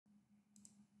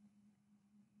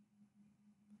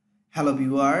Hello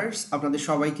viewers, আপনাদের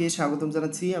সবাইকে স্বাগতম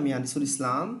জানাচ্ছি। আমি আনিসুল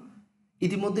ইসলাম।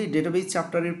 ইতিমধ্যেই ডেটাবেস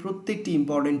চ্যাপ্টারের প্রত্যেকটি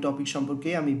ইম্পর্টেন্ট টপিক সম্পর্কে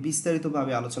আমি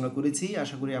বিস্তারিতভাবে আলোচনা করেছি।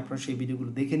 আশা করি আপনারা সেই ভিডিওগুলো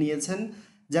দেখে নিয়েছেন।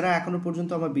 যারা এখনও পর্যন্ত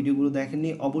আমার ভিডিওগুলো দেখেননি,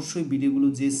 অবশ্যই ভিডিওগুলো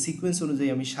যে সিকোয়েন্স অনুযায়ী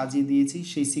আমি সাজিয়ে দিয়েছি,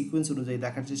 সেই সিকোয়েন্স অনুযায়ী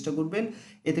দেখার চেষ্টা করবেন।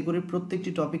 এতে করে প্রত্যেকটি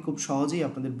টপিক খুব সহজেই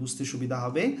আপনাদের বুঝতে সুবিধা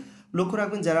হবে। লক্ষ্য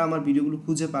রাখবেন, যারা আমার ভিডিওগুলো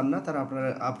খুঁজে পান না, তারা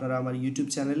আপনারা আমার ইউটিউব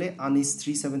চ্যানেলে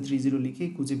আনিস3730 লিখে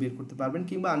খুঁজে বের করতে পারবেন,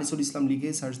 কিংবা আনিসুল ইসলাম লিখে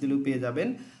সার্চ দিলেও পেয়ে যাবেন।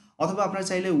 অথবা আপনারা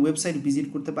চাইলে ওয়েবসাইট ভিজিট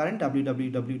করতে পারেন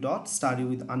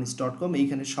www.studywithanis.com।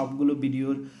 এইখানে সবগুলো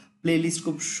ভিডিওর প্লেলিস্ট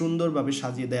খুব সুন্দরভাবে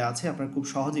সাজিয়ে দেওয়া আছে। আপনারা খুব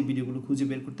সহজেই ভিডিওগুলো খুঁজে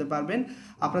বের করতে পারবেন।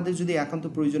 আপনাদের যদি একান্ত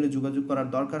প্রয়োজনে যোগাযোগ করার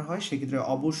দরকার হয়, সেক্ষেত্রে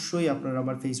অবশ্যই আপনারা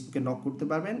আমার ফেসবুকে নক করতে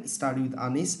পারবেন। স্টাডি উইথ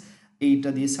আনিস এইটা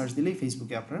দিয়ে সার্চ দিলেই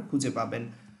ফেসবুকে আপনারা খুঁজে পাবেন।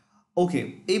 ওকে,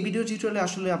 এই ভিডিও টিউটোরিয়ালে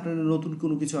আসলে আপনাদের নতুন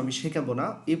কোনো কিছু আমি শেখাবো না।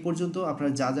 এ পর্যন্ত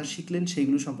আপনারা যা যা শিখলেন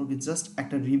সেইগুলো সম্পর্কে জাস্ট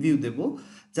একটা রিভিউ দেব,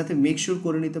 যাতে মেক শিওর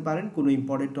করে নিতে পারেন কোনো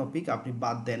ইম্পর্টেন্ট টপিক আপনি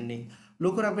বাদ দেননি।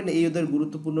 লক্ষ্য রাখবেন, এই ওদের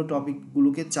গুরুত্বপূর্ণ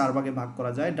টপিকগুলোকে 4 ভাগে ভাগ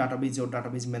করা যায়: ডাটাবেজ ও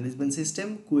database management system,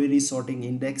 query sorting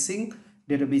indexing,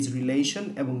 database relation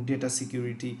এবং ডেটা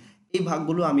সিকিউরিটি। এই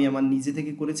ভাগগুলো আমি আমার নিজে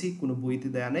থেকে করেছি, কোনো বইতে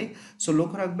দেয়া নেই। সো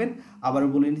লক্ষ্য রাখবেন, আবারও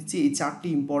বলে নিচ্ছি, এই 4টি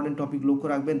ইম্পর্টেন্ট টপিক লক্ষ্য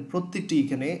রাখবেন, প্রত্যেকটি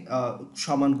এখানে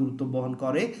সমান গুরুত্ব বহন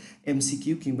করে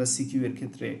এমসিকিউ কিংবা সিকিউ এর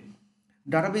ক্ষেত্রে।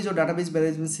 ডাটাবেজ ও ডাটাবেজ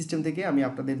ম্যানেজমেন্ট সিস্টেম থেকে আমি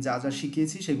আপনাদের যা যা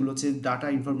শিখিয়েছি সেগুলো হচ্ছে: ডাটা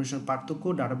ইনফরমেশন পার্থক্য,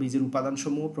 ডাটাবেজের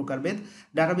উপাদানসমূহ, প্রকারভেদ,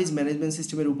 ডাটাবেজ ম্যানেজমেন্ট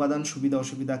সিস্টেমের উপাদান, সুবিধা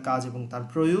অসুবিধা, কাজ এবং তার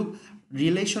প্রয়োগ,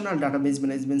 রিলেশনাল ডাটাবেজ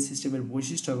ম্যানেজমেন্ট সিস্টেমের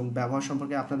বৈশিষ্ট্য এবং ব্যবহার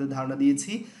সম্পর্কে আপনাদের ধারণা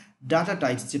দিয়েছি। ডাটা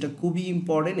টাইপস, যেটা খুবই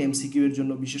ইম্পর্টেন্ট এমসিকিউ এর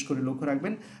জন্য, বিশেষ করে লক্ষ্য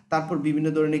রাখবেন। তারপর বিভিন্ন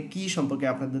ধরনের কি সম্পর্কে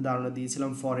আপনাদের ধারণা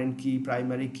দিয়েছিলাম: ফরেন কি,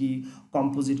 প্রাইমারি কি,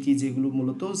 কম্পোজিট কি, যেগুলো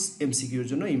মূলত এমসিকিউ এর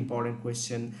জন্য ইম্পর্টেন্ট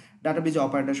কোয়েশ্চেন। ডাটাবেজ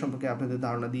অপারেটর সম্পর্কে আপনাদের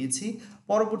ধারণা দিয়েছি।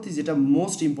 পরবর্তী যেটা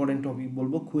মোস্ট ইম্পর্টেন্ট টপিক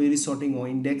বলবো, কোয়েরি সর্টিং ও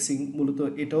ইন্ডেক্সিং, মূলত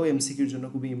এটাও এমসিকিউর জন্য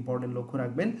খুবই ইম্পর্টেন্ট, লক্ষ্য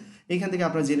রাখবেন। এখান থেকে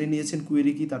আপনারা জেনে নিয়েছেন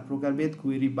কোয়েরি কি, তার প্রকারভেদ,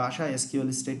 কোয়েরি ভাষা, এসকিউএল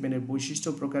স্টেটমেন্টের বৈশিষ্ট্য,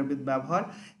 প্রকারভেদ, ব্যবহার,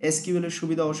 এসকিউএল এর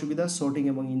সুবিধা অসুবিধা, সর্টিং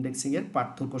এবং ইন্ডেক্সিং এর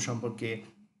পার্থক্য সম্পর্কে।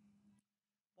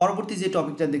 পরবর্তী যে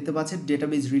টপিকটা দেখতে পাচ্ছেন,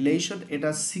 ডেটাবেজ রিলেশন, এটা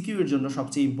সিকিউ এর জন্য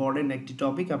সবচেয়ে ইম্পর্টেন্ট একটি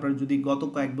টপিক। আপনারা যদি গত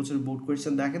কয়েক বছর বোর্ড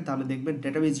কোয়েশ্চেন দেখেন, তাহলে দেখবেন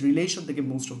ডেটাবেজ রিলেশন থেকে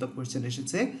মোস্ট অফ দ্য কোয়েশ্চেন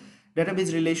এসেছে। ডেটাবেজ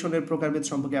রিলেশনের প্রকারভেদ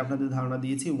সম্পর্কে আপনাদের ধারণা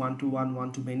দিয়েছি: one two one, one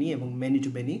two many এবং মেনি টু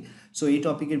মেনি। সো এই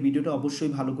টপিকের ভিডিওটা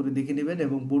অবশ্যই ভালো করে দেখে নেবেন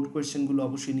এবং বোর্ড কোয়েশ্চেনগুলো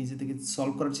অবশ্যই নিজে থেকে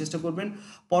সলভ করার চেষ্টা করবেন।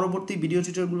 পরবর্তী ভিডিও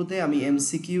টিউটোরিয়ালগুলোতে আমি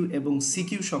এমসিকিউ এবং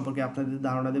সিকিউ সম্পর্কে আপনাদের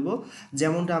ধারণা দেব,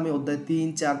 যেমনটা আমি অধ্যায় 3,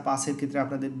 4, 5-এর ক্ষেত্রে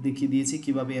আপনাদের দেখিয়ে দিয়েছি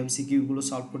কিভাবে এমসিকিউগুলো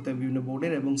সলভ করতে হবে বিভিন্ন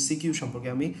বোর্ডের, এবং সিকিউ সম্পর্কে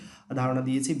আমি ধারণা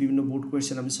দিয়েছি, বিভিন্ন বোর্ড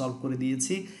কোয়েশ্চেন আমি সলভ করে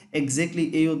দিয়েছি। এক্স্যাক্টলি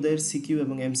এই অধ্যায়ের সিকিউ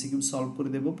এবং এমসিকিউ সলভ করে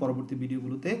দেব পরবর্তী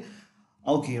ভিডিওগুলোতে।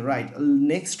 ওকে, রাইট।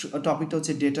 নেক্সট টপিকটা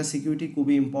হচ্ছে ডেটা সিকিউরিটি,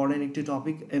 খুবই ইম্পর্টেন্ট একটি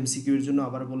টপিক এমসিকিউ এর জন্য।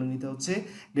 আবার বলে নিতে হচ্ছে,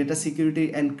 ডেটা সিকিউরিটি,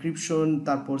 এনক্রিপশন,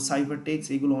 তারপর সাইফার টেক্সট,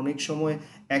 এগুলো অনেক সময়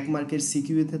 1 মার্কের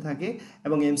সিকিউতে থাকে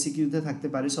এবং এমসিকিউতে থাকতে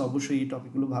পারে। সো অবশ্যই এই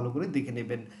টপিকগুলো ভালো করে দেখে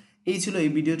নেবেন। এই ছিল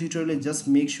এই ভিডিও টিউটোরিয়ালে। জাস্ট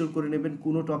মেক শিওর করে নেবেন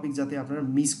কোনো টপিক যাতে আপনারা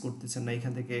মিস করতেছেন না।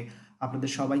 এখান থেকে আপনাদের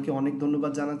সবাইকে অনেক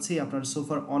ধন্যবাদ জানাচ্ছি। আপনারা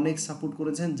সোফার অনেক সাপোর্ট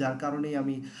করেছেন, যার কারণেই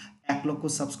আমি 1 লক্ষ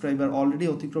সাবস্ক্রাইবার অলরেডি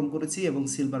অতিক্রম করেছি এবং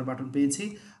সিলভার বাটন পেয়েছি।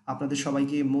 আপনাদের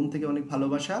সবাইকে মন থেকে অনেক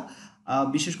ভালোবাসা।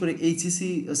 বিশেষ করে এইচএসসি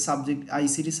সাবজেক্ট,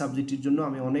 আইসিটি সাবজেক্টের জন্য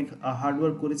আমি অনেক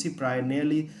হার্ডওয়ার্ক করেছি। প্রায়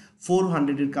নিয়ারলি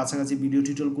 400-এর কাছাকাছি ভিডিও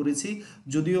টিউটোরিয়াল করেছি।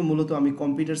 যদিও মূলত আমি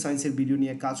কম্পিউটার সায়েন্সের ভিডিও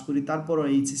নিয়ে কাজ করি, তারপরও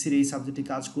এইচএসসির এই সাবজেক্টে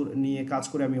নিয়ে কাজ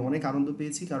করে আমি অনেক আনন্দ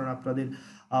পেয়েছি। কারণ আপনাদের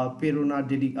প্রেরণা,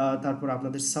 তারপর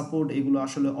আপনাদের সাপোর্ট, এগুলো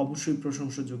আসলে অবশ্যই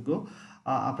প্রশংসাযোগ্য।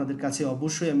 আপনাদের কাছে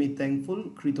অবশ্যই আমি থ্যাঙ্কফুল,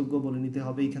 কৃতজ্ঞ বলে নিতে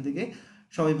হবে এখান থেকে।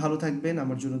 সবাই ভালো থাকবেন,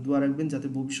 আমার জন্য দোয়া রাখবেন যাতে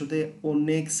ভবিষ্যতে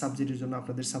অনেক সাবজেক্টের জন্য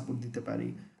আপনাদের সাপোর্ট দিতে পারি।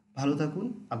 ভালো থাকুন,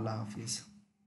 আল্লাহ হাফিজ।